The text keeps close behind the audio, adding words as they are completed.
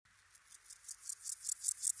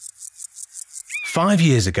5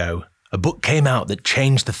 years ago, a book came out that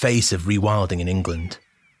changed the face of rewilding in England.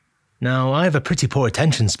 Now, I have a pretty poor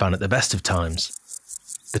attention span at the best of times,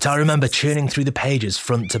 but I remember churning through the pages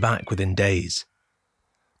front to back within days.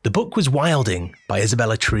 The book was Wilding by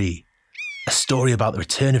Isabella Tree, a story about the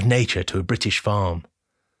return of nature to a British farm.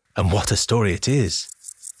 And what a story it is.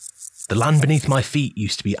 The land beneath my feet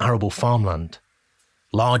used to be arable farmland.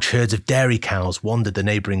 Large herds of dairy cows wandered the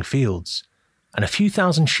neighbouring fields, and a few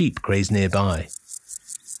thousand sheep grazed nearby.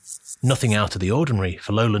 Nothing out of the ordinary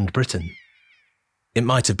for lowland Britain. It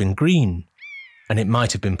might have been green, and it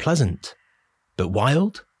might have been pleasant, but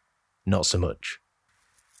wild? Not so much.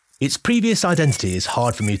 Its previous identity is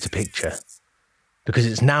hard for me to picture, because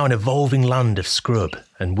it's now an evolving land of scrub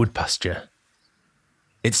and wood pasture.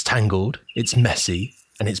 It's tangled, it's messy,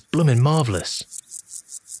 and it's bloomin'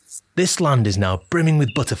 marvellous. This land is now brimming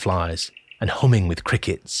with butterflies and humming with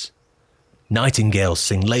crickets. Nightingales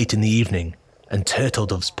sing late in the evening, and turtle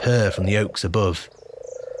doves purr from the oaks above.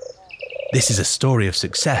 This is a story of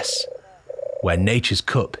success, where nature's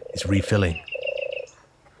cup is refilling.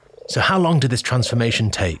 So how long did this transformation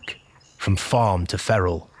take, from farm to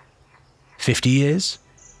feral? 50 years?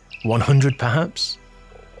 100 perhaps?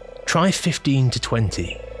 Try 15 to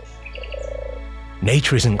 20.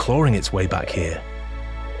 Nature isn't clawing its way back here.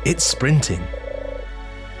 It's sprinting.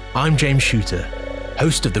 I'm James Shooter,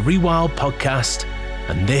 host of the Rewild podcast,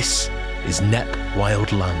 and this is Knepp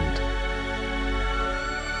Wildland.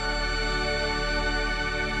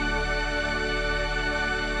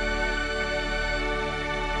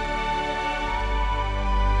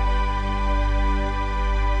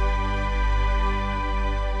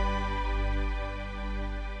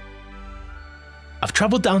 I've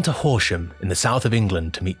travelled down to Horsham in the south of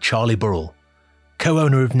England to meet Charlie Burrell,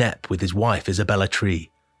 co-owner of Knepp with his wife Isabella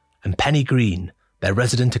Tree, and Penny Green, their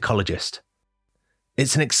resident ecologist.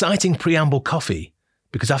 It's an exciting preamble coffee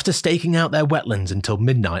because after staking out their wetlands until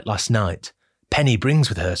midnight last night, Penny brings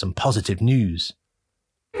with her some positive news.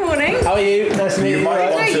 Good morning. How are you? Nice to meet you. You might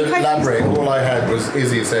want to elaborate. All I had was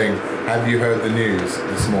Izzy saying, "Have you heard the news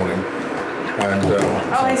this morning?" And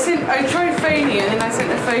I tried phoning you and then I sent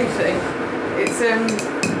a photo. It's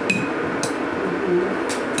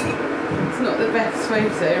not the best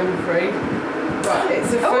photo, I'm afraid. But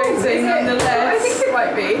it's a photo nonetheless. I think it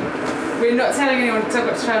might be. We're not telling anyone because I've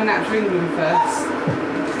got to travel out to England first.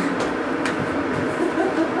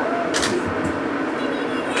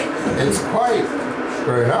 it's quite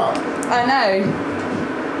grown up. I know.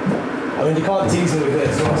 I mean, you can't tease me with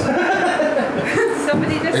this.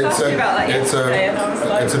 Somebody just asked me about that yesterday and I was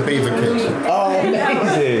like... It's a beaver kit. Oh,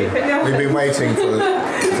 amazing. We've been waiting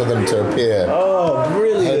for them to appear. Oh,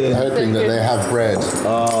 brilliant. Hoping that they have bread.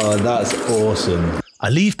 Oh, that's awesome. I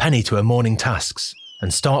leave Penny to her morning tasks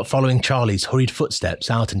and start following Charlie's hurried footsteps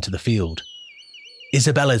out into the field.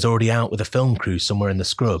 Isabella's already out with a film crew somewhere in the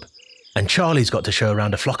scrub, and Charlie's got to show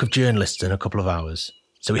around a flock of journalists in a couple of hours,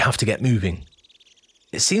 so we have to get moving.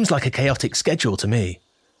 It seems like a chaotic schedule to me,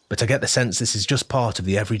 but I get the sense this is just part of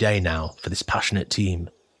the everyday now for this passionate team.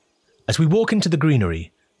 As we walk into the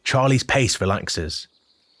greenery, Charlie's pace relaxes.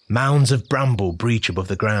 Mounds of bramble breach above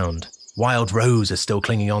the ground, wild rose are still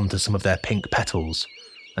clinging on to some of their pink petals,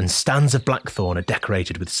 and stands of blackthorn are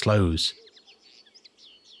decorated with sloes.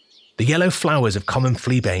 The yellow flowers of common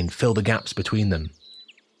fleabane fill the gaps between them.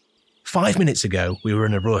 5 minutes ago, we were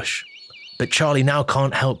in a rush, but Charlie now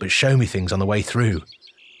can't help but show me things on the way through.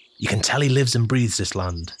 You can tell he lives and breathes this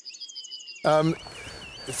land.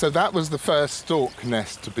 So that was the first stork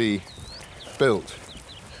nest to be built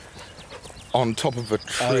on top of a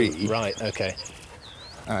tree. Oh, right, okay.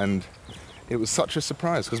 And it was such a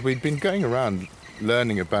surprise because we'd been going around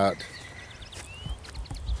learning about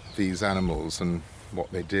these animals and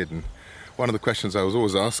what they did. And one of the questions I was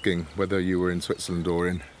always asking, whether you were in Switzerland or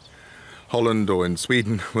in Holland or in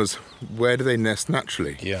Sweden, was where do they nest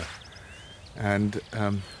naturally? Yeah. And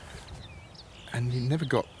you never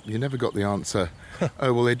got the answer.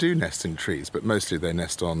 Oh well, they do nest in trees, but mostly they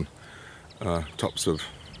nest on tops of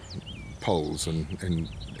poles and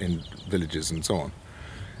in villages and so on,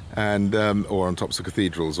 and or on tops of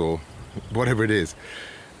cathedrals or whatever it is.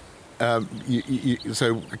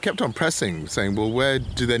 So I kept on pressing, saying, well, where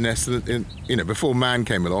do they nest? Before man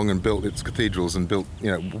came along and built its cathedrals and built,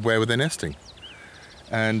 where were they nesting?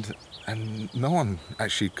 And no one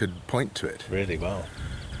actually could point to it. Really? Wow.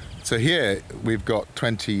 So here we've got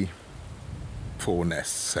 24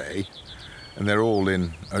 nests, say, and they're all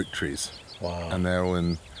in oak trees. Wow. And they're all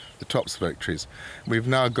in the tops of oak trees. We've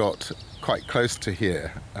now got quite close to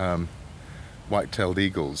here white-tailed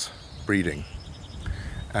eagles breeding.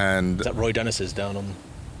 And is that Roy Dennis's down on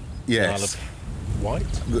yes. the Isle of white?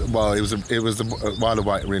 Well, it was the Wilder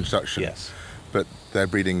white reintroduction. Yes. But they're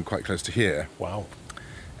breeding quite close to here. Wow.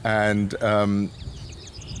 And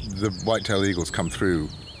the white-tailed eagles come through.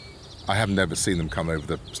 I have never seen them come over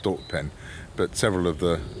the stork pen, but several of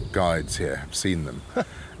the guides here have seen them.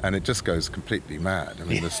 And it just goes completely mad. I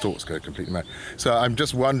mean, the storks go completely mad. So I'm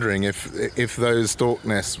just wondering if those stork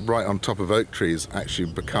nests right on top of oak trees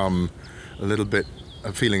actually become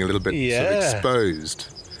feeling a little bit sort of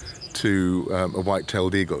exposed to a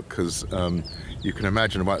white-tailed eagle, because you can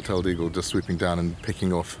imagine a white-tailed eagle just swooping down and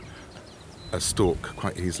picking off a stork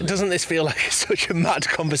quite easily. Doesn't this feel like such a mad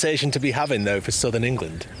conversation to be having, though, for southern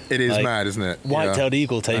England? It is mad, isn't it? White-tailed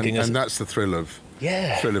eagle taking us... And that's the thrill of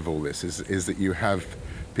all this, is that you have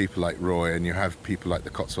people like Roy and you have people like the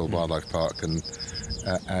Cotswold Wildlife Park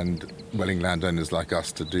and willing landowners like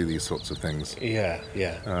us to do these sorts of things.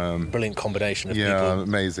 Brilliant combination of people. Yeah,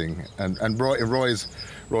 amazing. And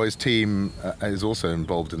Roy's team is also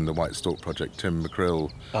involved in the White Stork project. Tim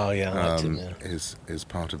McCrill is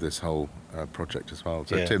part of this whole project as well.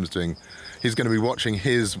 So Tim's he's going to be watching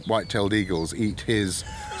his white-tailed eagles eat his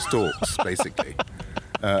storks, basically.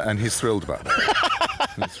 And he's thrilled about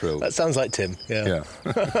that. He's thrilled. That sounds like Tim, yeah.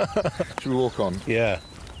 Should we walk on? Yeah.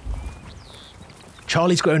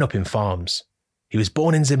 Charlie's grown up in farms. He was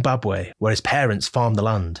born in Zimbabwe, where his parents farmed the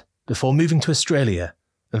land, before moving to Australia,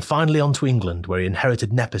 and finally on to England, where he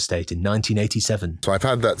inherited Knepp Estate in 1987. So I've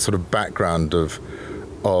had that sort of background of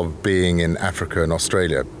being in Africa and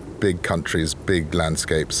Australia, big countries, big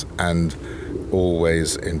landscapes, and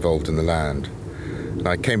always involved in the land. And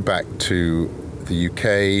I came back to the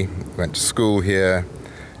UK, went to school here,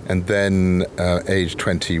 and then age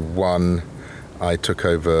 21, I took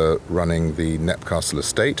over running the Knepp Castle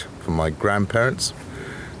estate for my grandparents.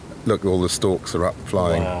 Look, all the storks are up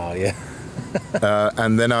flying. Wow, yeah.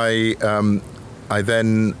 And then I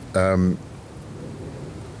then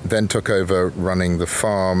took over running the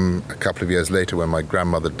farm a couple of years later when my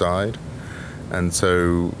grandmother died, and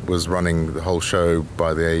so was running the whole show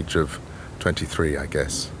by the age of 23, I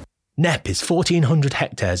guess. Knepp is 1,400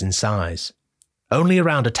 hectares in size, only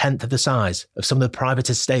around a tenth of the size of some of the private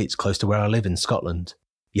estates close to where I live in Scotland.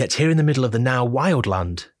 Yet here in the middle of the now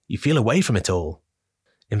Wildland, you feel away from it all.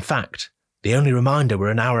 In fact, the only reminder we're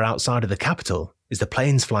an hour outside of the capital is the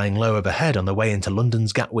planes flying low overhead on the way into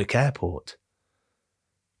London's Gatwick Airport.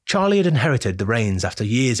 Charlie had inherited the reins after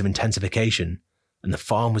years of intensification, and the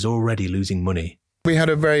farm was already losing money. We had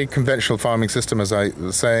a very conventional farming system, as I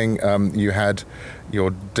was saying. You had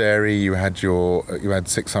your dairy, you had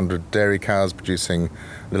 600 dairy cows producing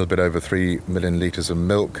a little bit over 3 million litres of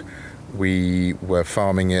milk. We were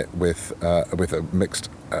farming it with a mixed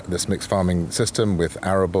farming system with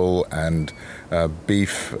arable and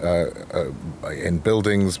beef in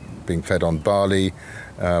buildings being fed on barley.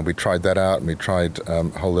 We tried that out, and we tried a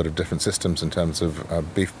whole lot of different systems in terms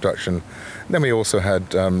of beef production. And then we also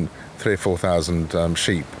had 3,000 or 4,000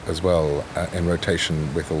 sheep as well in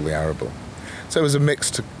rotation with all the arable. So it was a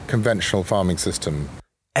mixed conventional farming system.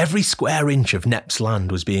 Every square inch of Knepp's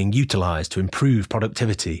land was being utilised to improve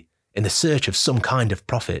productivity in the search of some kind of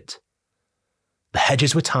profit. The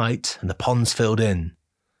hedges were tight and the ponds filled in.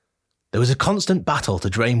 There was a constant battle to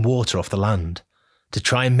drain water off the land, to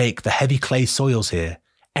try and make the heavy clay soils here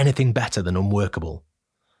anything better than unworkable.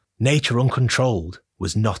 Nature uncontrolled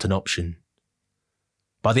was not an option.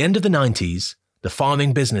 By the end of the 90s, the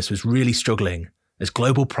farming business was really struggling as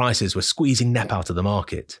global prices were squeezing Knepp out of the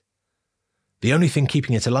market. The only thing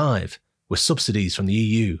keeping it alive were subsidies from the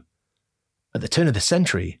EU. At the turn of the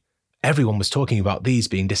century, everyone was talking about these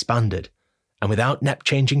being disbanded, and without Knepp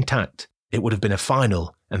changing tact, it would have been a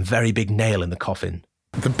final and very big nail in the coffin.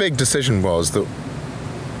 The big decision was that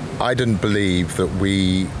I didn't believe that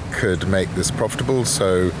we could make this profitable,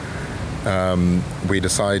 so we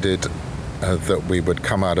decided that we would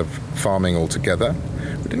come out of farming altogether.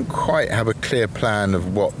 We didn't quite have a clear plan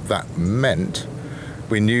of what that meant.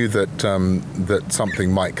 We knew that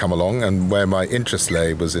something might come along, and where my interest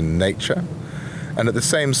lay was in nature. And at the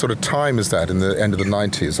same sort of time as that, in the end of the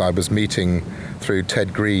 90s, I was meeting through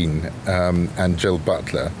Ted Green and Jill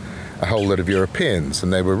Butler a whole lot of Europeans,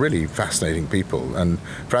 and they were really fascinating people. And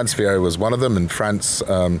Franz Vieira was one of them, and Franz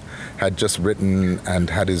had just written and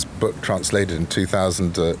had his book translated in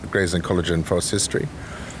 2000, Grazing Ecology and Forest History.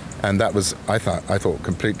 And that was, I thought,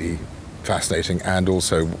 completely fascinating, and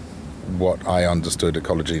also what I understood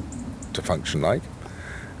ecology to function like.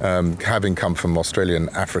 Having come from Australia and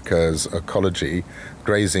Africa's ecology,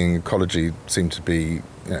 grazing ecology seemed to be,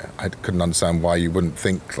 I couldn't understand why you wouldn't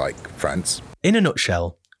think like Franz. In a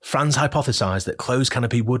nutshell, Franz hypothesised that closed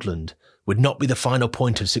canopy woodland would not be the final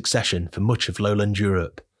point of succession for much of lowland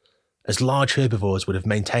Europe. as large herbivores would have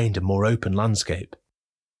maintained a more open landscape.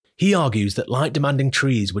 He argues that light-demanding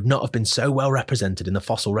trees would not have been so well represented in the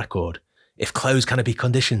fossil record if closed canopy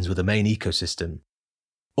conditions were the main ecosystem.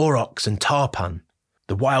 Aurochs and tarpan,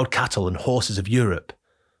 the wild cattle and horses of Europe,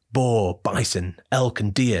 boar, bison, elk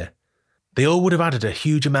and deer, they all would have added a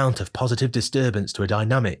huge amount of positive disturbance to a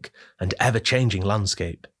dynamic and ever-changing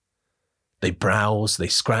landscape. They browse, they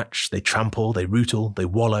scratch, they trample, they rootle, they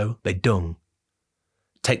wallow, they dung.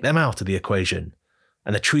 Take them out of the equation,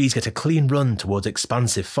 and the trees get a clean run towards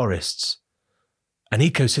expansive forests. An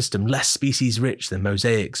ecosystem less species-rich than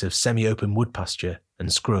mosaics of semi-open wood pasture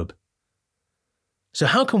and scrub. So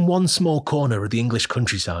how can one small corner of the English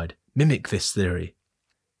countryside mimic this theory?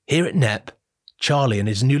 Here at Knepp, Charlie and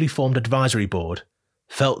his newly formed advisory board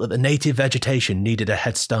felt that the native vegetation needed a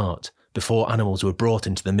head start before animals were brought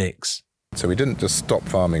into the mix. So we didn't just stop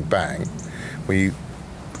farming bang. We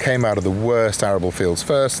came out of the worst arable fields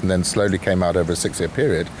first and then slowly came out over a 6-year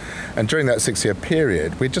period. And during that 6-year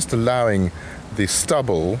period, we're just allowing the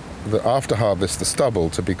stubble, the after harvest, the stubble,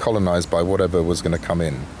 to be colonised by whatever was going to come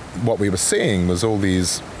in. What we were seeing was all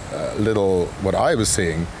these what I was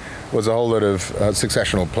seeing was a whole lot of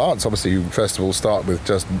successional plants. Obviously, you first of all start with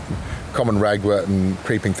just common ragwort and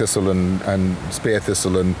creeping thistle and spear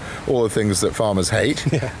thistle and all the things that farmers hate,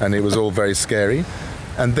 and it was all very scary.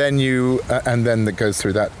 And then it goes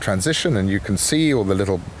through that transition, and you can see all the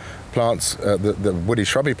little plants, the woody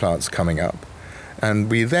shrubby plants coming up.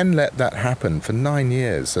 And we then let that happen for 9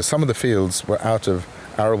 years. So some of the fields were out of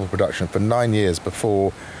arable production for 9 years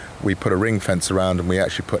before we put a ring fence around and we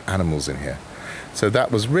actually put animals in here. So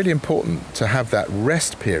that was really important to have that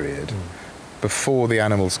rest period before the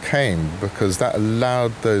animals came, because that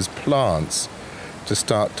allowed those plants to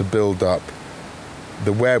start to build up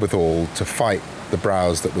the wherewithal to fight the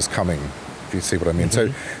browse that was coming, if you see what I mean.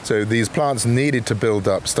 Mm-hmm. So these plants needed to build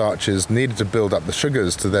up starches, needed to build up the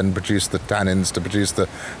sugars to then produce the tannins, to produce the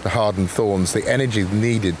hardened thorns. The energy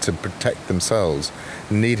needed to protect themselves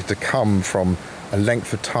needed to come from a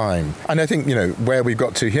length of time. And I think, where we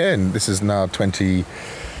got to here, and this is now 20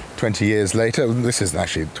 years later, this is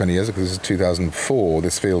actually 20 years ago, this is 2004,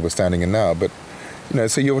 this field we're standing in now, but,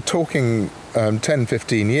 so you're talking 10,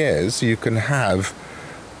 15 years, you can have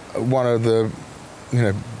one of the,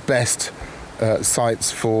 best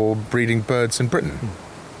sites for breeding birds in Britain.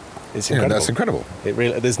 It's incredible. That's incredible. It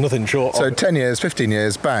really, there's nothing short of... So it. 10 years, 15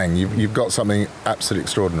 years, bang, you've got something absolutely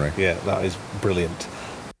extraordinary. Yeah, that is brilliant.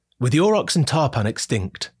 With the aurochs and tarpan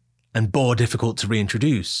extinct, and boar difficult to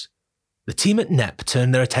reintroduce, the team at Knepp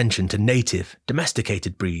turned their attention to native,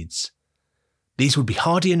 domesticated breeds. These would be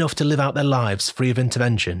hardy enough to live out their lives free of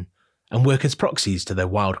intervention and work as proxies to their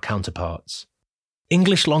wild counterparts.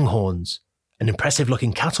 English Longhorns, an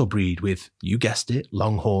impressive-looking cattle breed with, you guessed it,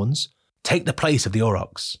 long horns, take the place of the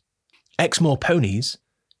aurochs. Exmoor ponies,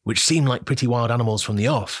 which seem like pretty wild animals from the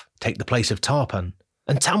off, take the place of tarpan.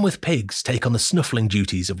 And Tamworth pigs take on the snuffling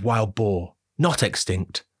duties of wild boar, not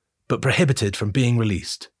extinct, but prohibited from being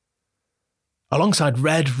released. Alongside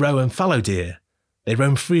red, roe and fallow deer, they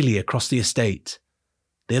roam freely across the estate.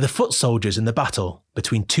 They are the foot soldiers in the battle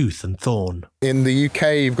between tooth and thorn. In the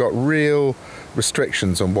UK, you've got real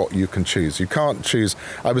restrictions on what you can choose. You can't choose...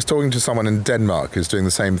 I was talking to someone in Denmark who's doing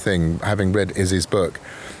the same thing, having read Izzy's book.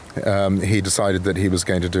 He decided that he was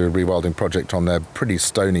going to do a rewilding project on their pretty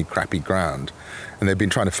stony, crappy ground, and they've been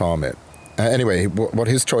trying to farm it. Anyway, what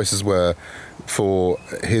his choices were for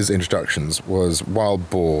his introductions was wild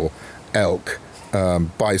boar, elk,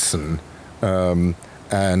 bison,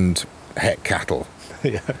 and het cattle.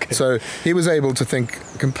 Yeah, okay. So he was able to think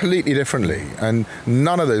completely differently, and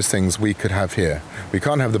none of those things we could have here. We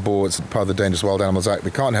can't have the boar, it's part of the Dangerous Wild Animals Act. We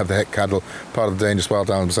can't have the het cattle, part of the Dangerous Wild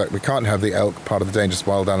Animals Act. We can't have the elk, part of the Dangerous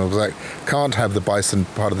Wild Animals Act. Can't have the bison,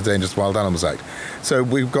 part of the Dangerous Wild Animals Act. So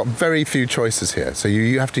we've got very few choices here. So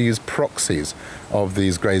you have to use proxies of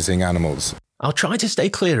these grazing animals. I'll try to stay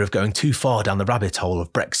clear of going too far down the rabbit hole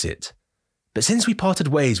of Brexit. But since we parted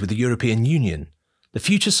ways with the European Union, the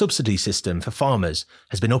future subsidy system for farmers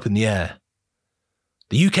has been up in the air.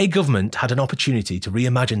 The UK government had an opportunity to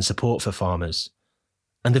reimagine support for farmers,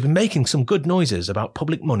 and they've been making some good noises about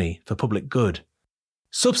public money for public good.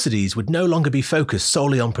 Subsidies would no longer be focused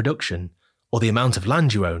solely on production or the amount of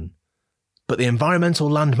land you own, but the environmental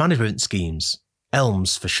land management schemes,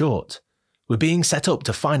 ELMS for short, were being set up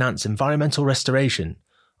to finance environmental restoration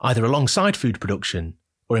either alongside food production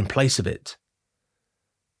or in place of it.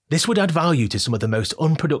 This would add value to some of the most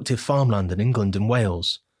unproductive farmland in England and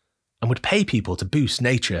Wales, and would pay people to boost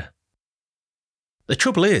nature. The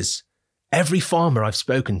trouble is, every farmer I've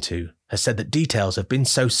spoken to has said that details have been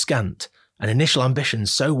so scant and initial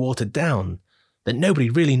ambitions so watered down that nobody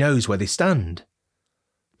really knows where they stand.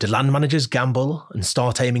 Do land managers gamble and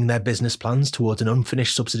start aiming their business plans towards an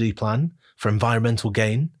unfinished subsidy plan for environmental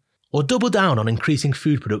gain? Or double down on increasing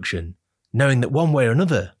food production, knowing that one way or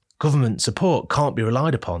another, government support can't be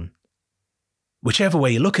relied upon? Whichever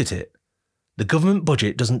way you look at it, the government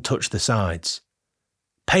budget doesn't touch the sides.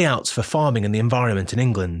 Payouts for farming and the environment in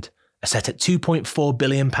England are set at £2.4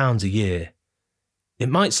 billion a year. It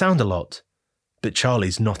might sound a lot, but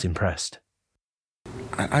Charlie's not impressed.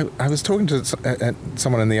 I was talking to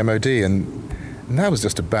someone in the MOD, and that was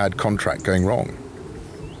just a bad contract going wrong.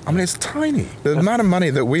 I mean, it's tiny. The amount of money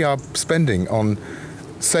that we are spending on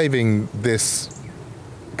saving this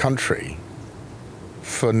country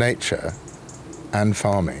for nature and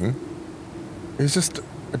farming is just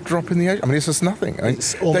a drop in the ocean. I mean, it's just nothing. I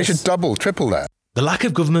mean, they should double, triple that. The lack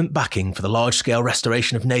of government backing for the large-scale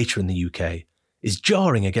restoration of nature in the UK is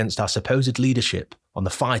jarring against our supposed leadership on the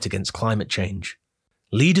fight against climate change.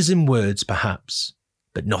 Leaders in words, perhaps,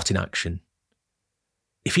 but not in action.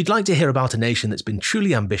 If you'd like to hear about a nation that's been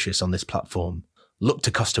truly ambitious on this platform, look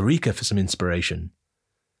to Costa Rica for some inspiration.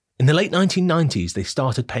 In the late 1990s, they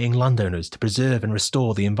started paying landowners to preserve and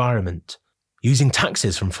restore the environment, using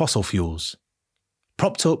taxes from fossil fuels.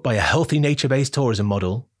 Propped up by a healthy nature-based tourism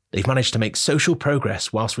model, they've managed to make social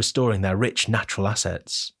progress whilst restoring their rich natural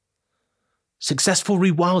assets. Successful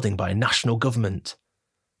rewilding by a national government.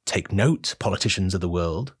 Take note, politicians of the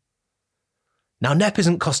world. Now, Knepp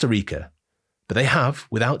isn't Costa Rica, but they have,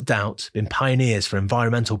 without doubt, been pioneers for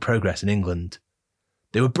environmental progress in England.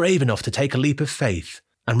 They were brave enough to take a leap of faith,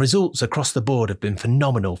 and results across the board have been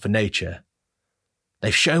phenomenal for nature.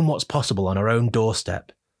 They've shown what's possible on our own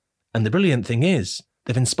doorstep, and the brilliant thing is,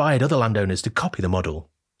 they've inspired other landowners to copy the model.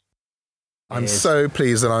 I'm so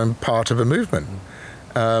pleased that I'm part of a movement,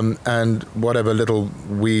 and whatever little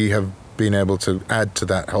we have been able to add to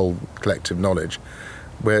that whole collective knowledge,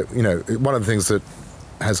 where, you know, one of the things that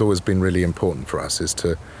has always been really important for us is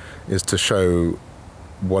to show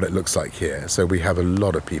what it looks like here. So we have a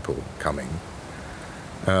lot of people coming,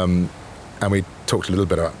 and we talked a little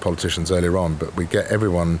bit about politicians earlier on, but we get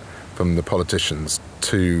everyone from the politicians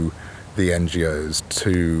to the NGOs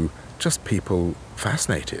to just people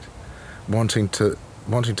fascinated, wanting to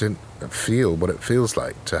feel what it feels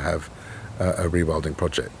like to have a rewilding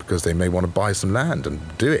project, because they may want to buy some land and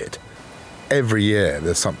do it. Every year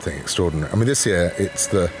there's something extraordinary. I mean, this year it's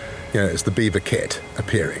the beaver kit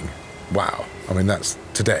appearing. Wow! I mean, that's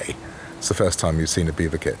today. It's the first time you've seen a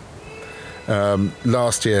beaver kit.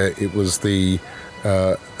 Last year it was a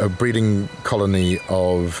breeding colony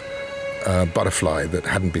of butterfly that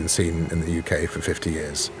hadn't been seen in the UK for 50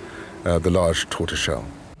 years. The large tortoiseshell.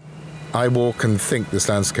 I walk and think this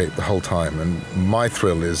landscape the whole time, and my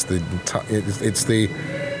thrill is it's the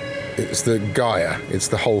Gaia. It's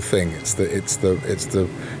the whole thing.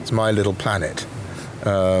 It's my little planet,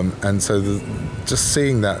 and so just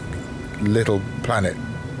seeing that little planet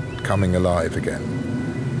coming alive again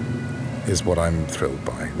is what I'm thrilled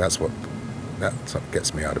by. That's what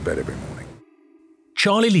gets me out of bed every morning.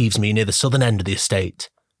 Charlie leaves me near the southern end of the estate,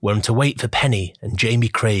 where I'm to wait for Penny and Jamie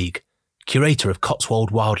Craig, curator of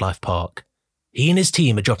Cotswold Wildlife Park. He and his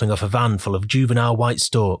team are dropping off a van full of juvenile white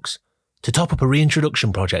storks to top up a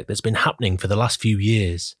reintroduction project that's been happening for the last few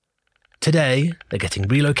years. Today, they're getting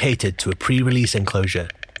relocated to a pre-release enclosure,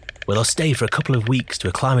 where they'll stay for a couple of weeks to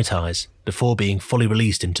acclimatise before being fully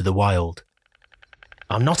released into the wild.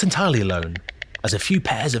 I'm not entirely alone, as a few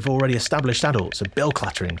pairs of already established adults are bill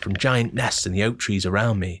clattering from giant nests in the oak trees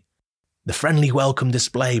around me. The friendly welcome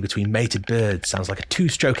display between mated birds sounds like a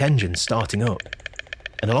two-stroke engine starting up,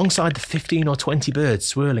 and alongside the 15 or 20 birds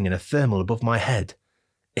swirling in a thermal above my head,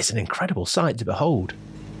 it's an incredible sight to behold.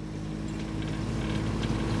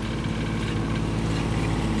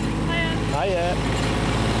 Hiya.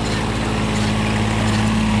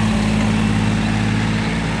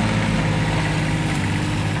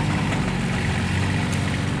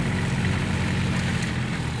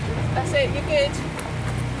 That's it, you're good.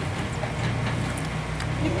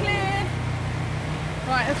 You're clear.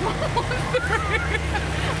 Right, that's one through.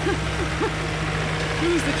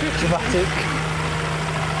 Who's the tricky Dramatic.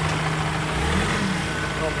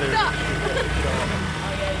 Stop.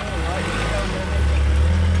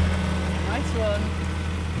 Nice one.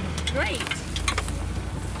 Great.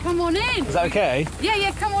 Come on in. Is that okay?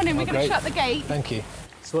 Yeah, come on in. We're going to great. shut the gate. Thank you.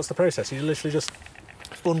 So what's the process? You literally just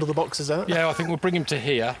bundle the boxes out? Yeah, I think we'll bring them to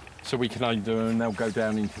here so we can undo them and they'll go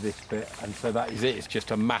down into this bit, and so that is it. It's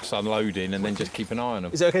just a mass unloading and then just keep an eye on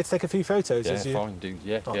them. Is it okay to take a few photos? Yeah, as you... fine,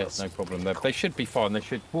 no problem. They should be fine. They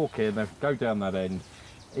should walk in, they'll go down that end.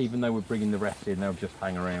 Even though we're bringing the rest in, they'll just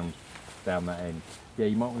hang around down that end. Yeah,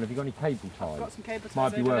 you might want. Have you got any cable ties? I've got some cable ties.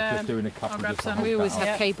 Might be over worth there. just doing a couple. I'll grab just to some. hold We always that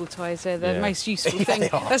have up. cable ties. They're the Yeah. most useful thing.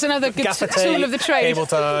 That's another good Gaffer tool tape, of the trade. cable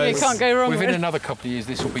ties. You can't go wrong Within with. another couple of years,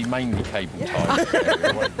 this will be mainly cable ties.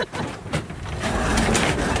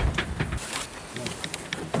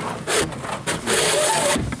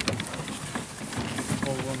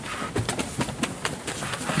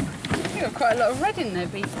 You've got quite a lot of red in there,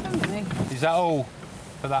 beef, haven't they? Is that all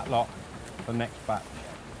for that lot? The next batch.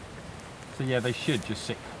 So yeah, they should just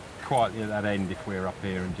sit quietly at that end if we're up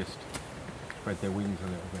here and just spread their wings a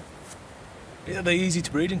little bit. Yeah, they're easy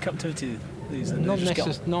to breed in captivity. These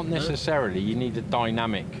Not necessarily. You need a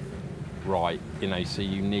dynamic right, you know. So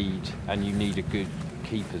you need a good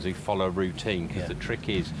keepers who follow a routine. Because the trick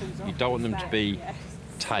is, you don't want them to be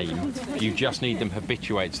tame. You just need them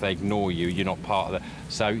habituated so they ignore you. You're not part of the.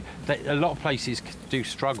 So a lot of places do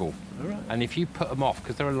struggle, and if you put them off,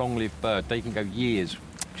 because they're a long-lived bird, they can go years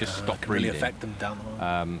just stop can breeding. really affect them down the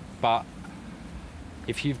line. But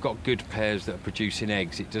if you've got good pairs that are producing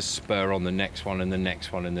eggs, it does spur on the next one and the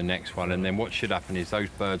next one and the next one, and then what should happen is those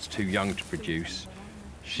birds too young to produce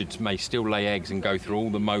may still lay eggs and go through all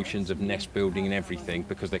the motions of nest building and everything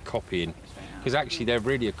because they're copying. Because actually they're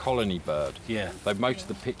really a colony bird. Yeah. Like most of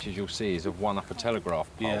the pictures you'll see is of one up a telegraph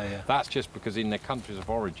pole. Yeah. That's just because in their countries of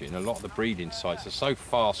origin, a lot of the breeding sites are so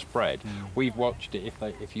far spread. We've watched it.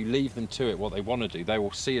 If you leave them to it, what they want to do, they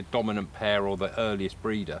will see a dominant pair or the earliest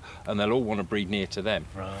breeder, and they'll all want to breed near to them.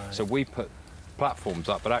 Right. So we put platforms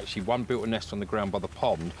up, but actually one built a nest on the ground by the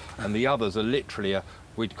pond, and the others are literally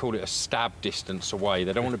we'd call it a stab distance away.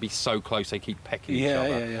 They don't want to be so close they keep pecking each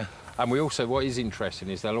other. Yeah. And we also, what is interesting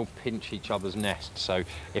is they'll all pinch each other's nests. So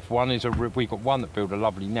if one is we've got one that built a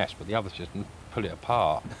lovely nest, but the others just pull it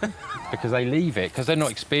apart because they leave it, because they're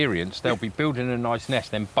not experienced. They'll be building a nice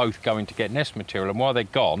nest, then both going to get nest material. And while they're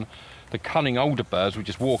gone, the cunning older birds will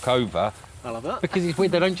just walk over. I love that. Because it's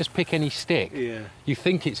weird, they don't just pick any stick. Yeah. You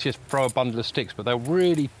think it's just throw a bundle of sticks, but they'll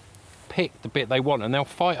really pick the bit they want, and they'll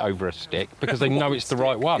fight over a stick because they know it's the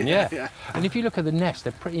right one. Yeah. And if you look at the nest,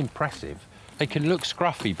 they're pretty impressive. They can look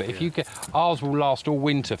scruffy, but if you get ours will last all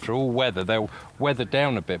winter through all weather. They'll weather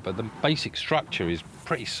down a bit, but the basic structure is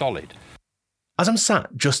pretty solid. As I'm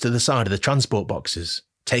sat just to the side of the transport boxes,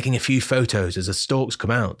 taking a few photos as the stalks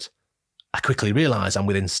come out, I quickly realise I'm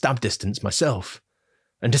within stab distance myself,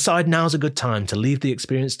 and decide now's a good time to leave the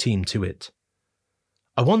experienced team to it.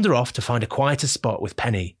 I wander off to find a quieter spot with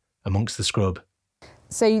Penny amongst the scrub.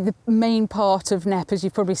 So the main part of Knepp, as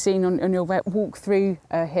you've probably seen on your walk through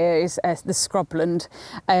here, is the scrubland,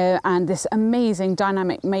 and this amazing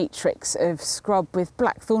dynamic matrix of scrub with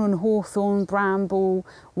blackthorn and hawthorn, bramble,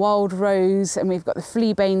 wild rose, and we've got the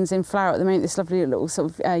fleabanes in flower at the moment, this lovely little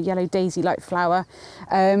sort of yellow daisy-like flower,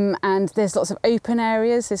 and there's lots of open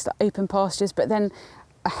areas, there's open pastures, but then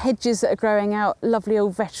hedges that are growing out, lovely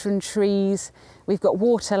old veteran trees. We've got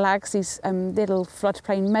water lags, these little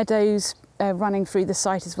floodplain meadows running through the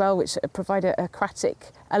site as well, which provide an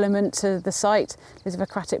aquatic element to the site. There's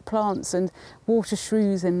aquatic plants and water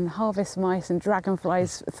shrews and harvest mice and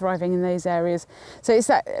dragonflies thriving in those areas. So it's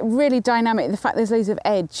that really dynamic. The fact there's loads of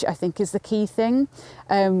edge, I think, is the key thing,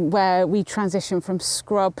 where we transition from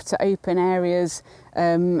scrub to open areas,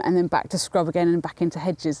 and then back to scrub again and back into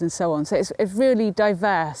hedges and so on. So it's really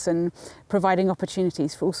diverse and providing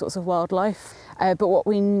opportunities for all sorts of wildlife. But what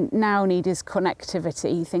we now need is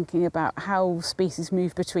connectivity, thinking about how species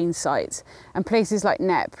move between sites. And places like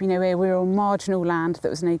Knepp, you know, where we're on marginal land that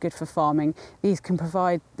was no good for farming, these can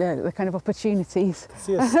provide the kind of opportunities.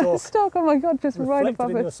 See a stalk. Stalk, oh my God, just right Reflected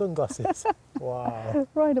above in your us. sunglasses. Wow.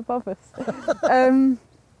 Right above us. And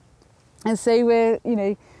so we're, you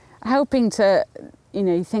know, helping to, you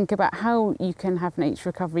know, think about how you can have nature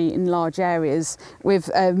recovery in large areas with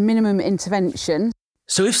minimum intervention.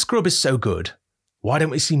 So if scrub is so good, why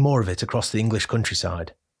don't we see more of it across the English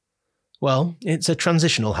countryside? Well, it's a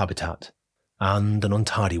transitional habitat, and an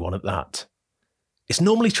untidy one at that. It's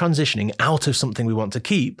normally transitioning out of something we want to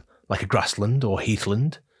keep, like a grassland or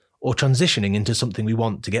heathland, or transitioning into something we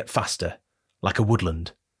want to get faster, like a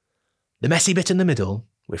woodland. The messy bit in the middle,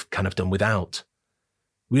 we've kind of done without.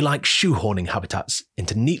 We like shoehorning habitats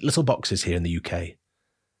into neat little boxes here in the UK.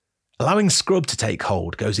 Allowing scrub to take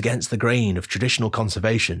hold goes against the grain of traditional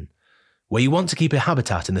conservation, where you want to keep a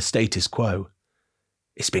habitat in the status quo.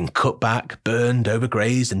 It's been cut back, burned,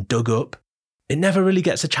 overgrazed and dug up. It never really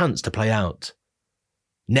gets a chance to play out.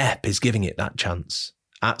 Knepp is giving it that chance,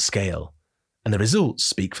 at scale, and the results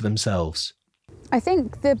speak for themselves. I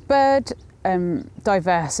think the bird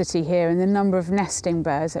diversity here and the number of nesting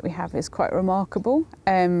birds that we have is quite remarkable,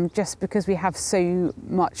 just because we have so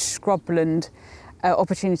much scrubland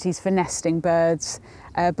opportunities for nesting birds,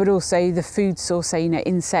 but also the food source, so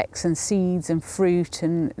insects and seeds and fruit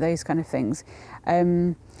and those kind of things.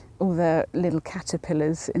 All the little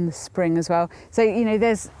caterpillars in the spring as well. So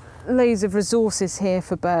there's loads of resources here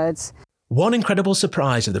for birds. One incredible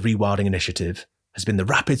surprise of the Rewilding Initiative has been the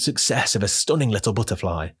rapid success of a stunning little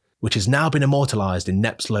butterfly, which has now been immortalised in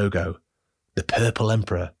Knepp's logo, the Purple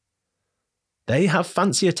Emperor. They have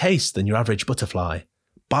fancier tastes than your average butterfly,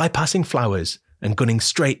 bypassing flowers and gunning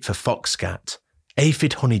straight for foxscat,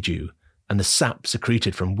 aphid honeydew, and the sap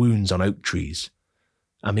secreted from wounds on oak trees.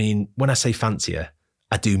 I mean, when I say fancier,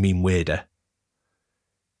 I do mean weirder.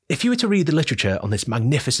 If you were to read the literature on this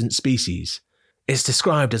magnificent species, it's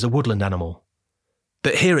described as a woodland animal.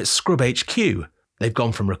 But here at Scrub HQ, they've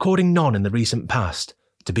gone from recording none in the recent past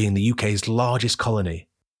to being the UK's largest colony.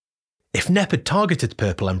 If Knepp had targeted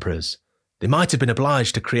purple emperors, they might have been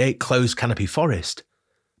obliged to create closed canopy forest,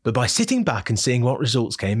 but by sitting back and seeing what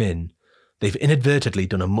results came in, they've inadvertently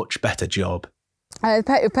done a much better job.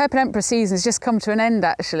 The Purple Emperor season has just come to an end,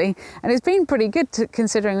 actually, and it's been pretty good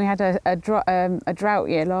considering we had a drought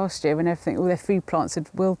year last year when all their food plants had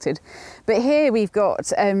wilted. But here we've got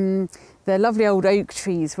the lovely old oak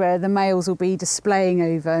trees where the males will be displaying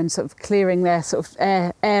over and sort of clearing their sort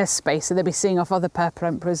of air space, so they'll be seeing off other Purple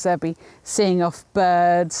Emperors, they'll be seeing off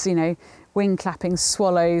birds, wing clapping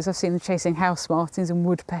swallows. I've seen them chasing house martins and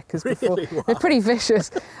woodpeckers before. Really? Wow. They're pretty vicious.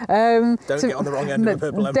 Don't get on the wrong end of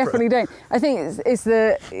the Purple Emperor. Definitely don't. I think it's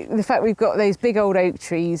the fact we've got those big old oak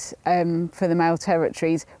trees for the male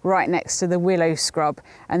territories right next to the willow scrub,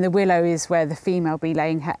 and the willow is where the female will be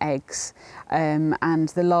laying her eggs, and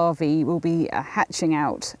the larvae will be hatching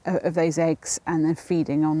out of those eggs and then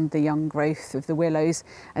feeding on the young growth of the willows,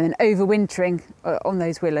 and then overwintering on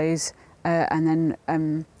those willows, and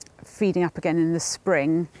then feeding up again in the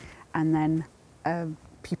spring, and then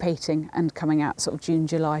pupating and coming out sort of June,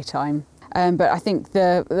 July time. But I think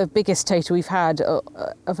the biggest total we've had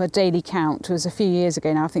of a daily count was a few years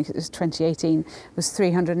ago now, I think it was 2018, was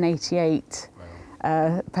 388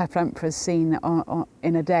 Purple Emperors seen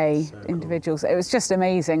in a day, so individuals. Cool. It was just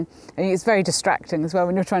amazing. I mean, it's very distracting as well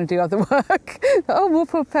when you're trying to do other work. Oh, more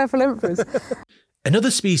Purple Emperors.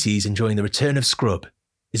 Another species enjoying the return of scrub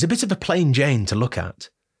is a bit of a plain Jane to look at.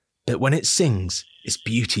 But when it sings, its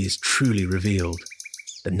beauty is truly revealed.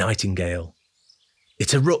 The nightingale. It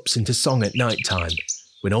erupts into song at night time,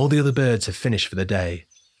 when all the other birds have finished for the day.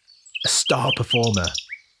 A star performer,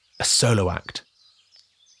 a solo act.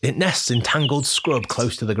 It nests in tangled scrub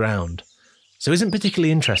close to the ground, so isn't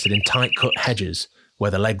particularly interested in tight-cut hedges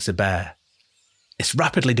where the legs are bare. It's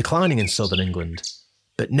rapidly declining in southern England,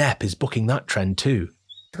 but Knepp is bucking that trend too.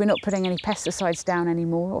 We're not putting any pesticides down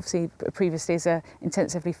anymore. Obviously, previously as an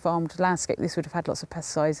intensively farmed landscape, this would have had lots of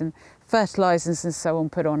pesticides and fertilisers and so on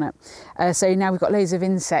put on it. So now we've got loads of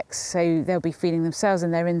insects, so they'll be feeding themselves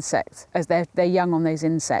and their insects as they're young on those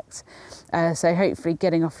insects. So hopefully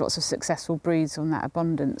getting off lots of successful broods on that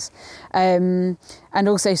abundance. And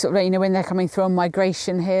also sort of, when they're coming through on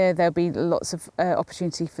migration here, there'll be lots of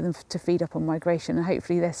opportunity for them to feed up on migration, and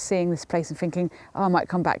hopefully they're seeing this place and thinking, I might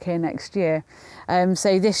come back here next year.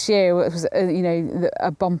 So this year was,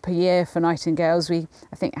 a bumper year for nightingales. We,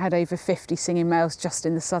 I think, had over 50 singing males just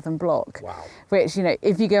in the southern block. Wow. Which,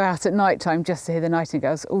 if you go out at night time just to hear the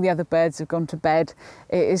nightingales, all the other birds have gone to bed.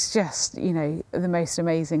 It is just, the most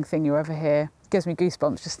amazing thing you ever hear. It gives me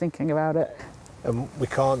goosebumps just thinking about it. We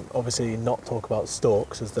can't obviously not talk about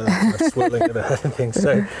storks as the kind of swirling of the herd and things.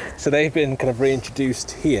 So they've been kind of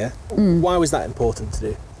reintroduced here. Why was that important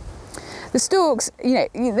to do? The storks,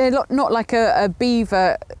 they're not like a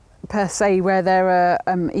beaver per se, where they're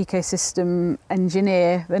an ecosystem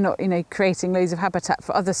engineer. They're not, creating loads of habitat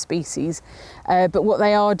for other species. But what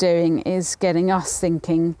they are doing is getting us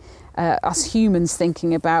thinking, us humans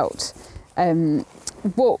thinking about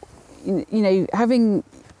what,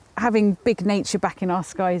 having big nature back in our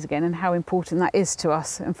skies again, and how important that is to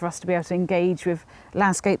us, and for us to be able to engage with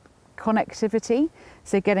landscape connectivity.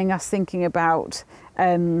 So getting us thinking about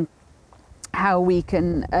how we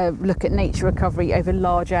can look at nature recovery over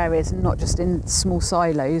large areas and not just in small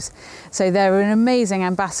silos. So they're an amazing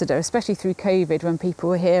ambassador, especially through COVID, when people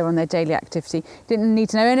were here on their daily activity, didn't need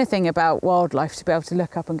to know anything about wildlife to be able to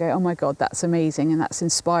look up and go, oh my God, that's amazing and that's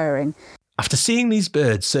inspiring. After seeing these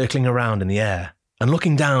birds circling around in the air and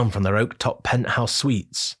looking down from their oak-top penthouse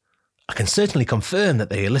suites, I can certainly confirm that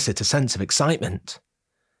they elicit a sense of excitement.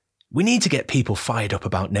 We need to get people fired up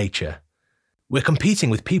about nature. We're competing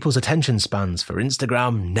with people's attention spans for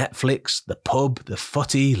Instagram, Netflix, the pub, the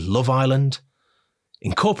footy, Love Island.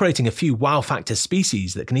 Incorporating a few wow factor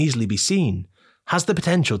species that can easily be seen has the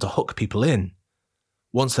potential to hook people in.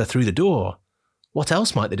 Once they're through the door, What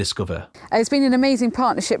else might they discover? It's been an amazing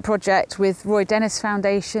partnership project with Roy Dennis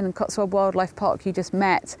Foundation and Cotswold Wildlife Park you just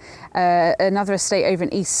met, another estate over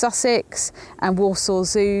in East Sussex, and Warsaw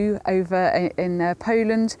Zoo over in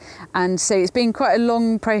Poland. And so it's been quite a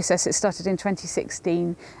long process. It started in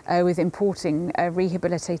 2016 with importing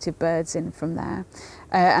rehabilitated birds in from there.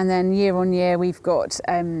 And then year on year we've got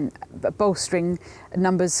bolstering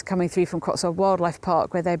numbers coming through from Cotswold Wildlife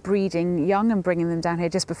Park, where they're breeding young and bringing them down here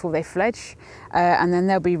just before they fledge, and then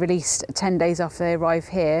they'll be released 10 days after they arrive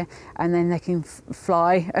here, and then they can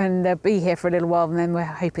fly and they'll be here for a little while, and then we're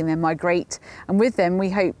hoping they'll migrate, and with them we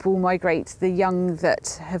hope will migrate the young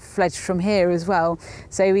that have fledged from here as well.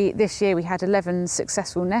 So this year we had 11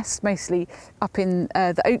 successful nests, mostly up in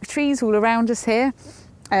the oak trees all around us here.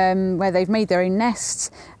 Where they've made their own nests,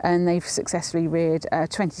 and they've successfully reared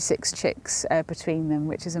 26 chicks between them,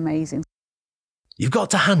 which is amazing. You've got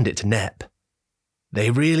to hand it to Knepp. They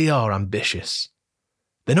really are ambitious.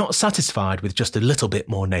 They're not satisfied with just a little bit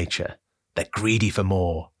more nature. They're greedy for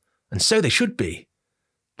more, and so they should be.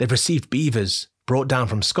 They've received beavers brought down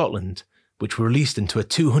from Scotland, which were released into a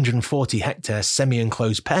 240-hectare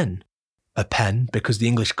semi-enclosed pen. A pen because the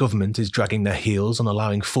English government is dragging their heels on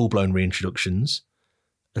allowing full-blown reintroductions,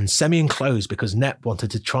 and semi-enclosed because Knepp wanted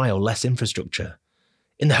to trial less infrastructure,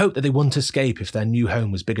 in the hope that they wouldn't escape if their new home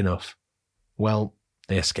was big enough. Well,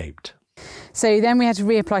 they escaped. So then we had to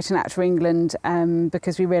reapply to Natural England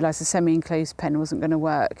because we realised the semi-enclosed pen wasn't going to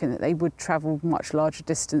work, and that they would travel much larger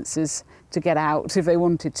distances to get out if they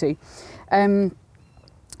wanted to.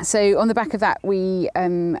 So on the back of that, we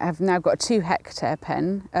have now got a 2-hectare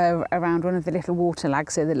pen around one of the little water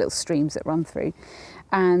lags, so the little streams that run through.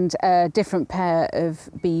 And a different pair of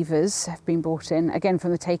beavers have been brought in, again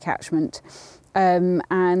from the Tay catchment.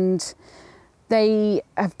 And they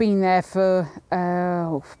have been there for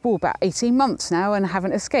about 18 months now and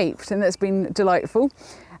haven't escaped, and that's been delightful.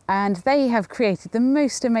 And they have created the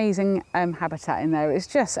most amazing habitat in there. It's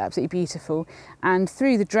just absolutely beautiful. And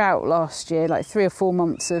through the drought last year, like 3 or 4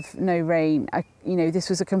 months of no rain, this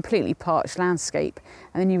was a completely parched landscape.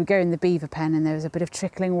 And then you would go in the beaver pen and there was a bit of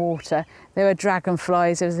trickling water. There were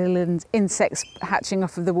dragonflies, there was little insects hatching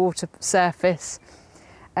off of the water surface.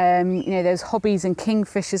 There was hobbies and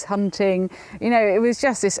kingfishers hunting. It was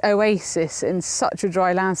just this oasis in such a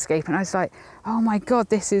dry landscape. And I was like, oh my God,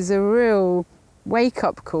 this is a real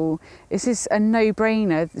wake-up call. This is a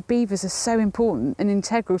no-brainer. The beavers are so important and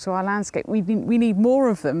integral to our landscape. We need more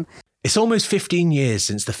of them. It's almost 15 years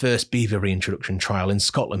since the first beaver reintroduction trial in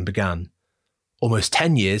Scotland began, almost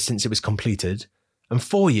 10 years since it was completed, and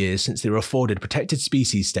 4 years since they were afforded protected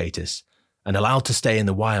species status and allowed to stay in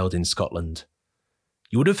the wild in Scotland.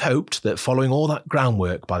 You would have hoped that following all that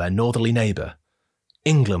groundwork by their northerly neighbour,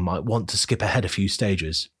 England might want to skip ahead a few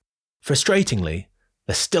stages. Frustratingly,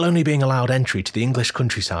 they're still only being allowed entry to the English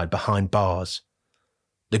countryside behind bars.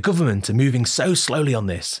 The government are moving so slowly on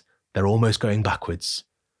this, they're almost going backwards.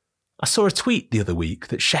 I saw a tweet the other week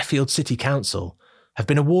that Sheffield City Council have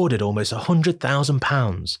been awarded almost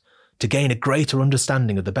 £100,000 to gain a greater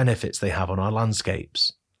understanding of the benefits they have on our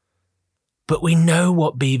landscapes. But we know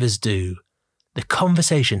what beavers do. The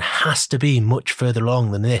conversation has to be much further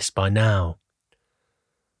along than this by now.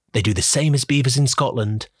 They do the same as beavers in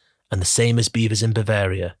Scotland and the same as beavers in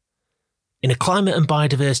Bavaria. In a climate and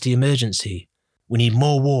biodiversity emergency, we need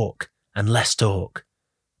more walk and less talk,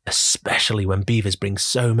 especially when beavers bring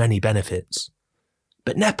so many benefits.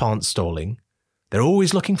 But Knepp aren't stalling. They're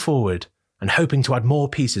always looking forward and hoping to add more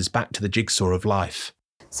pieces back to the jigsaw of life.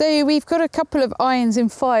 So we've got a couple of irons in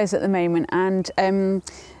fires at the moment, and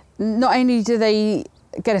not only do they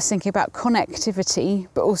get us thinking about connectivity,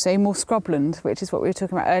 but also more scrubland, which is what we were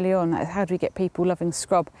talking about earlier on. How do we get people loving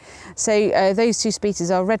scrub? So those two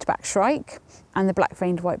species are redback shrike and the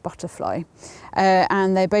black-veined white butterfly.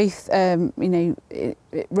 And they both, it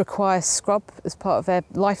require scrub as part of their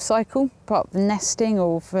life cycle, part of the nesting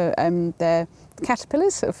or for their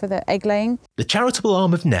caterpillars or for their egg laying. The charitable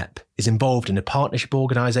arm of Knepp is involved in a partnership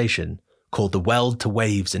organisation called the Weld to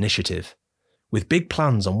Waves Initiative, with big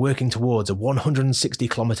plans on working towards a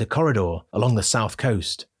 160-kilometre corridor along the south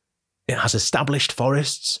coast. It has established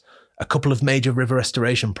forests, a couple of major river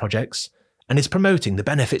restoration projects, and is promoting the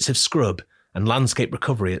benefits of scrub and landscape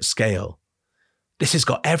recovery at scale. This has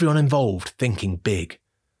got everyone involved thinking big,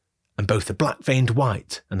 and both the black-veined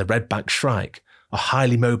white and the redback shrike are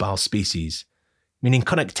highly mobile species, meaning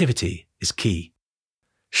connectivity is key.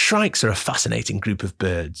 Shrikes are a fascinating group of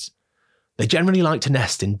birds. They generally like to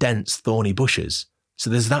nest in dense, thorny bushes, so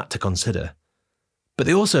there's that to consider. But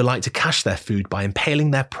they also like to cache their food by impaling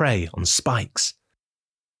their prey on spikes.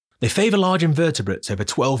 They favour large invertebrates over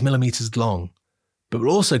 12 millimetres long, but will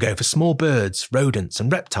also go for small birds, rodents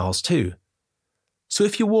and reptiles too. So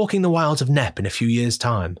if you're walking the wilds of Knepp in a few years'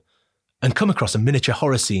 time and come across a miniature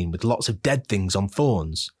horror scene with lots of dead things on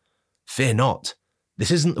thorns, fear not, this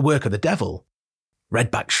isn't the work of the devil.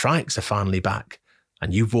 Redback shrikes are finally back,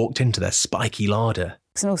 and you've walked into their spiky larder.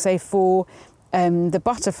 And also for the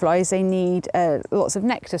butterflies, they need lots of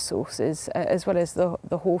nectar sources, as well as the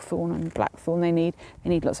hawthorn and blackthorn. They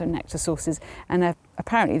need lots of nectar sources, and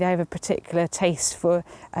apparently they have a particular taste for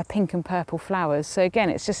pink and purple flowers. So again,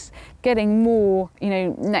 it's just getting more,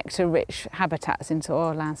 nectar-rich habitats into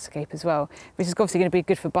our landscape as well, which is obviously going to be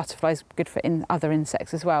good for butterflies, good for other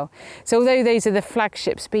insects as well. So although those are the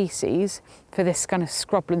flagship species for this kind of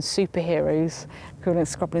Scrubland Superheroes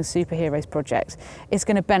project, it's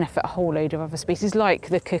going to benefit a whole load of other species like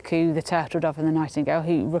the cuckoo, the turtle dove and the nightingale,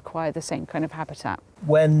 who require the same kind of habitat.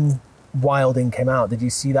 When Wilding came out, did you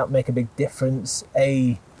see that make a big difference,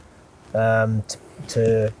 to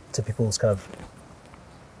people's kind of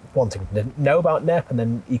wanting to know about Knepp, and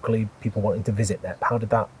then equally people wanting to visit Knepp? How did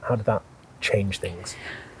that change things?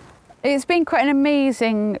 It's been quite an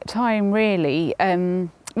amazing time, really.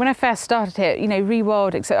 When I first started here,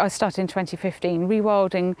 rewilding, so I started in 2015,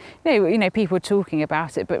 rewilding, people were talking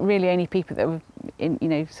about it, but really only people that were,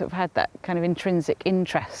 sort of had that kind of intrinsic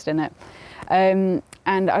interest in it.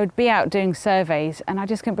 And I would be out doing surveys, and I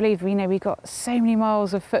just couldn't believe, we got so many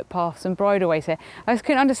miles of footpaths and bridleways here. I just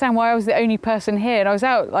couldn't understand why I was the only person here. And I was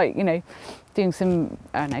out, doing some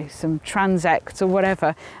transects or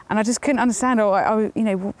whatever, and I just couldn't understand,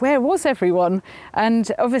 where was everyone?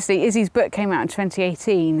 And obviously Izzy's book came out in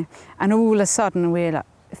 2018, and all of a sudden we're like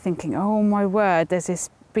thinking, oh my word, there's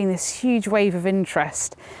been this huge wave of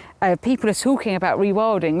interest. People are talking about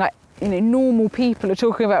rewilding, normal people are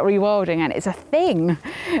talking about rewilding, and it's a thing.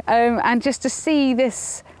 And just to see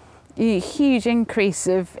this huge increase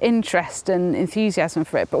of interest and enthusiasm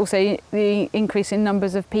for it, but also the increase in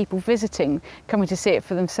numbers of people visiting, coming to see it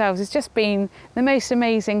for themselves, has just been the most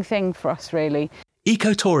amazing thing for us, really.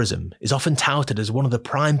 Ecotourism is often touted as one of the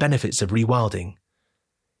prime benefits of rewilding.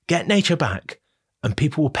 Get nature back, and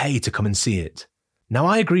people will pay to come and see it. Now,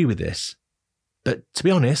 I agree with this, but to be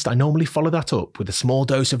honest, I normally follow that up with a small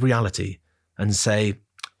dose of reality and say,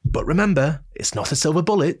 but remember, it's not a silver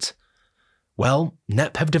bullet. Well,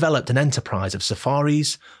 Knepp have developed an enterprise of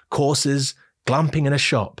safaris, courses, glamping and a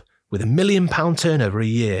shop with £1 million turnover a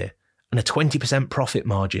year and a 20% profit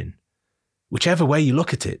margin. Whichever way you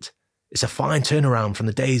look at it, it's a fine turnaround from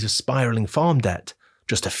the days of spiralling farm debt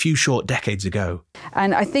just a few short decades ago.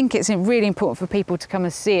 And I think it's really important for people to come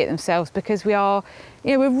and see it themselves, because we are,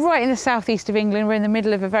 we're right in the southeast of England. We're in the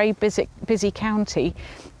middle of a very busy county,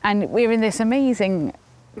 and we're in this amazing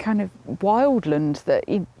kind of wildland that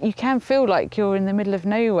you can feel like you're in the middle of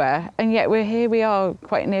nowhere, and yet we are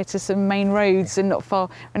quite near to some main roads and not far,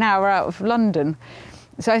 an hour out of London.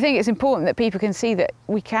 So I think it's important that people can see that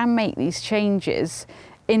we can make these changes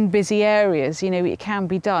in busy areas, it can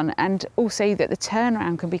be done, and also that the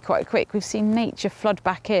turnaround can be quite quick. We've seen nature flood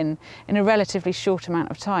back in a relatively short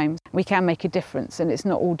amount of time. We can make a difference, and it's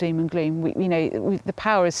not all doom and gloom. The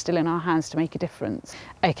power is still in our hands to make a difference.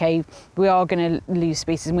 Okay, we are going to lose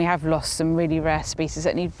species, and we have lost some really rare species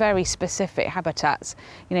that need very specific habitats.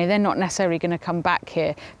 They're not necessarily going to come back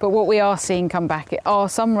here, but what we are seeing come back are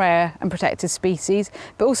some rare and protected species,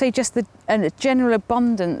 but also just the general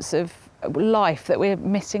abundance of life that we're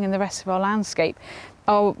missing in the rest of our landscape.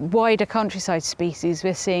 Our wider countryside species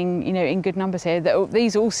we're seeing, in good numbers here.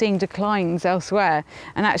 These are all seeing declines elsewhere,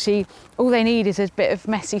 and actually all they need is a bit of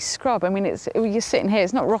messy scrub. I mean, you're sitting here,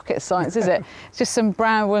 it's not rocket science, is it? It's just some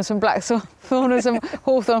brown and some blackthorn and some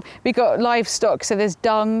hawthorn. We've got livestock, so there's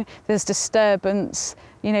dung, there's disturbance,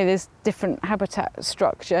 there's different habitat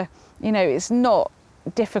structure. It's not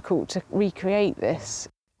difficult to recreate this.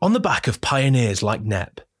 On the back of pioneers like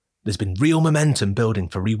Knepp, there's been real momentum building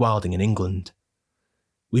for rewilding in England.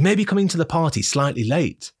 We may be coming to the party slightly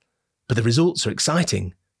late, but the results are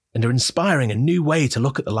exciting and are inspiring a new way to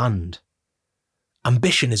look at the land.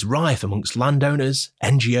 Ambition is rife amongst landowners,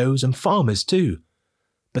 NGOs and farmers too,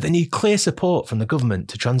 but they need clear support from the government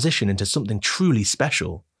to transition into something truly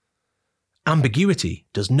special. Ambiguity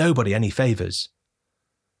does nobody any favours.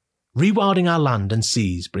 Rewilding our land and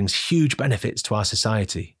seas brings huge benefits to our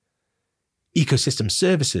society. Ecosystem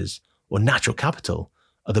services, or natural capital,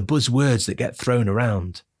 are the buzzwords that get thrown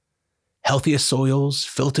around. Healthier soils,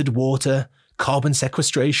 filtered water, carbon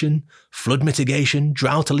sequestration, flood mitigation,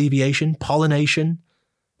 drought alleviation, pollination,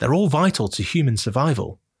 they're all vital to human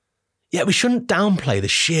survival. Yet we shouldn't downplay the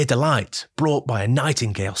sheer delight brought by a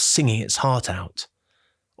nightingale singing its heart out,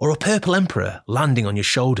 or a purple emperor landing on your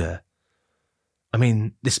shoulder. I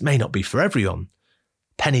mean, this may not be for everyone,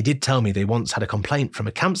 Penny did tell me they once had a complaint from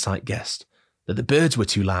a campsite guest that the birds were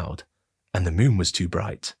too loud and the moon was too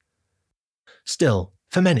bright. Still,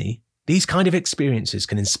 for many, these kind of experiences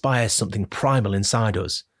can inspire something primal inside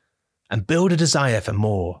us and build a desire for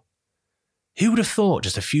more. Who would have thought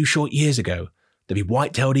just a few short years ago there'd be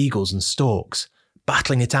white-tailed eagles and storks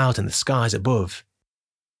battling it out in the skies above?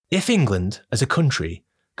 If England, as a country,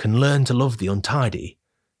 can learn to love the untidy,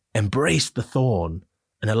 embrace the thorn,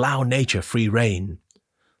 and allow nature free rein,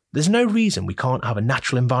 there's no reason we can't have a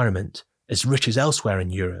natural environment as rich as elsewhere in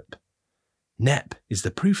Europe. Knepp is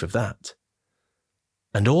the proof of that.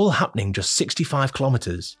 And all happening just 65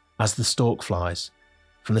 kilometres, as the stork flies,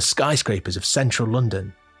 from the skyscrapers of central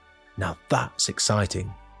London. Now that's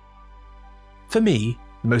exciting. For me,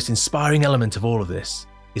 the most inspiring element of all of this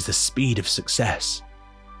is the speed of success.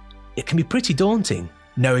 It can be pretty daunting,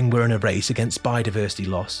 knowing we're in a race against biodiversity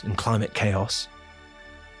loss and climate chaos.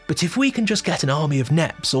 But if we can just get an army of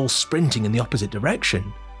Knepps all sprinting in the opposite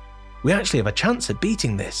direction, we actually have a chance at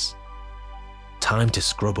beating this. Time to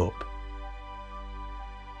scrub up.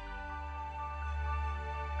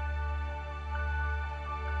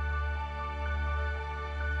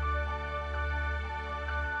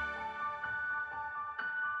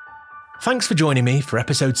 Thanks for joining me for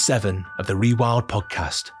episode 7 of the Rewild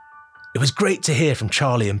podcast. It was great to hear from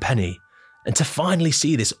Charlie and Penny and to finally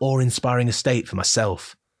see this awe-inspiring estate for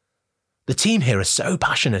myself. The team here are so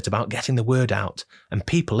passionate about getting the word out and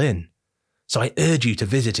people in, so I urge you to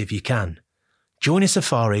visit if you can. Join a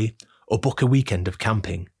safari or book a weekend of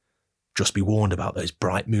camping. Just be warned about those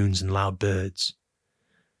bright moons and loud birds.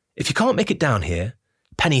 If you can't make it down here,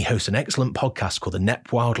 Penny hosts an excellent podcast called the Knepp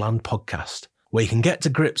Wildland podcast, where you can get to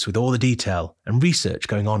grips with all the detail and research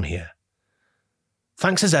going on here.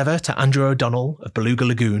 Thanks as ever to Andrew O'Donnell of Beluga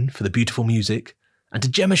Lagoon for the beautiful music, and to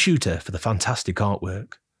Gemma Shooter for the fantastic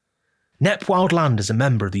artwork. Knepp Wildland is a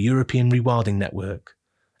member of the European Rewilding Network,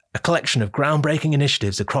 a collection of groundbreaking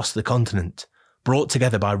initiatives across the continent, brought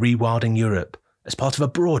together by Rewilding Europe as part of a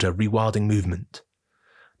broader rewilding movement.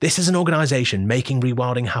 This is an organisation making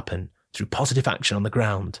rewilding happen through positive action on the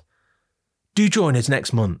ground. Do join us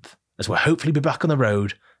next month, as we'll hopefully be back on the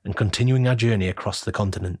road and continuing our journey across the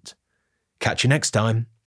continent. Catch you next time.